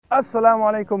Assalamu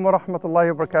alaikum wa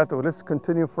rahmatullahi wa barakatuh. Let's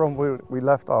continue from where we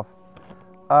left off.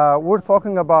 We're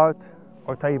talking about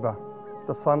Utayba,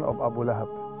 the son of Abu Lahab.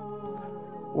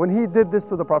 When he did this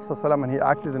to the Prophet ﷺ, and he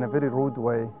acted in a very rude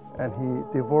way, and he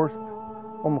divorced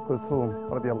Kulthum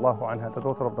radiallahu anha, the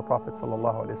daughter of the Prophet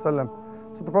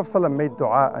ﷺ. So the Prophet ﷺ made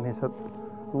dua and he said,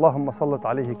 Allahumma sallat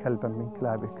alayhi kalban min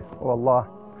kalabik. Oh Allah,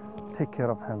 take care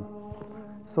of him.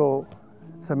 So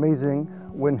it's amazing,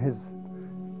 when his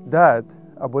dad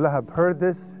Abu Lahab heard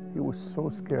this, he was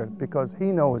so scared, because he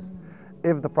knows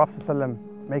if the Prophet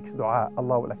ﷺ makes dua,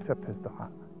 Allah will accept his dua.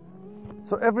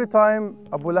 So every time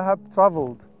Abu Lahab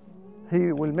traveled,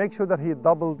 he will make sure that he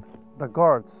doubled the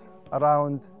guards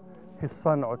around his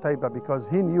son Utayba, because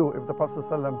he knew if the Prophet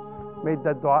ﷺ made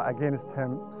that dua against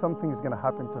him, something is going to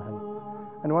happen to him.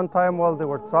 And one time while they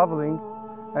were traveling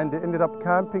and they ended up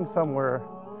camping somewhere,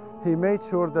 he made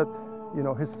sure that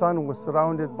his son was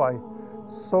surrounded by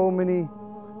so many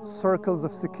circles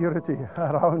of security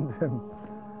around him.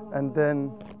 And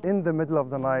then in the middle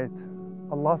of the night,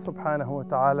 Allah subhanahu wa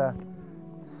ta'ala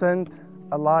sent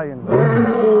a lion,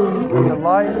 and the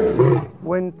lion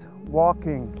went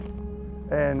walking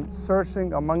and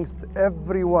searching amongst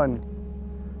everyone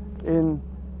in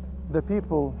the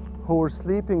people who were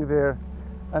sleeping there,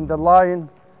 and the lion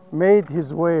made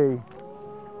his way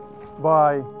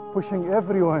by pushing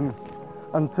everyone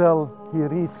until he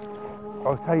reached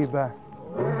Utayba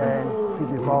and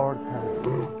he devoured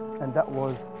him. And that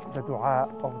was the dua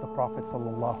of the Prophet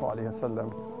sallallahu alaihi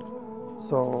wasallam.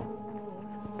 So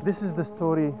this is the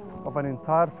story of an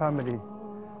entire family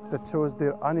that shows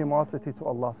their animosity to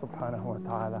Allah subhanahu wa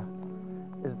ta'ala.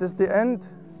 Is this the end?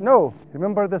 No.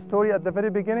 Remember the story at the very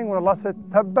beginning when Allah said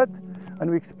tabbat,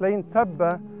 and we explained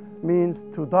tabba means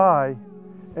to die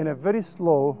in a very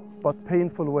slow but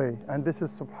painful way. And this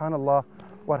is, subhanallah,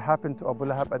 what happened to Abu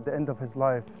Lahab at the end of his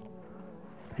life.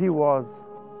 He was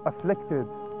afflicted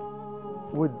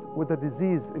with a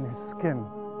disease in his skin,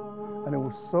 and it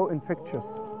was so infectious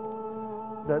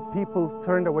that people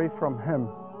turned away from him,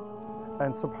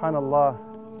 and subhanallah,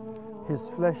 his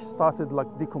flesh started like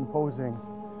decomposing,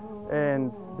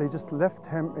 and they just left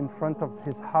him in front of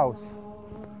his house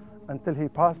until he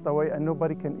passed away, and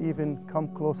nobody can even come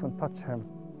close and touch him.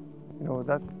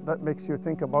 That makes you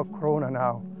think about Corona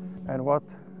now, and what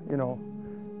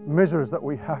measures that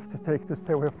we have to take to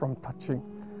stay away from touching.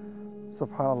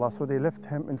 Subhanallah. So they left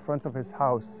him in front of his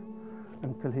house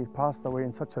until he passed away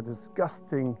in such a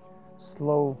disgusting,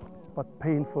 slow but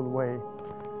painful way.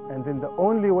 And then the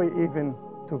only way even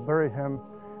to bury him,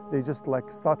 they just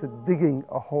started digging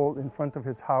a hole in front of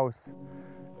his house,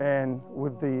 and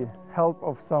with the help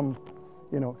of some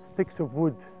sticks of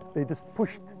wood, they just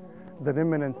pushed the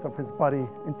remnants of his body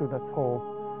into that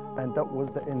hole, and that was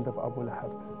the end of Abu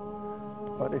Lahab.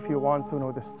 But if you want to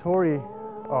know the story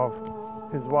of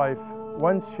his wife,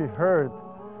 once she heard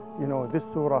this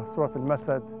surah, Surat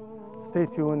al-Masad, stay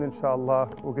tuned, inshallah.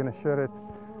 We're going to share it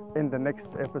in the next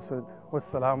episode.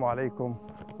 Wassalamu alaikum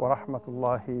wa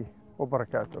rahmatullahi wa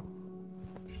barakatuh.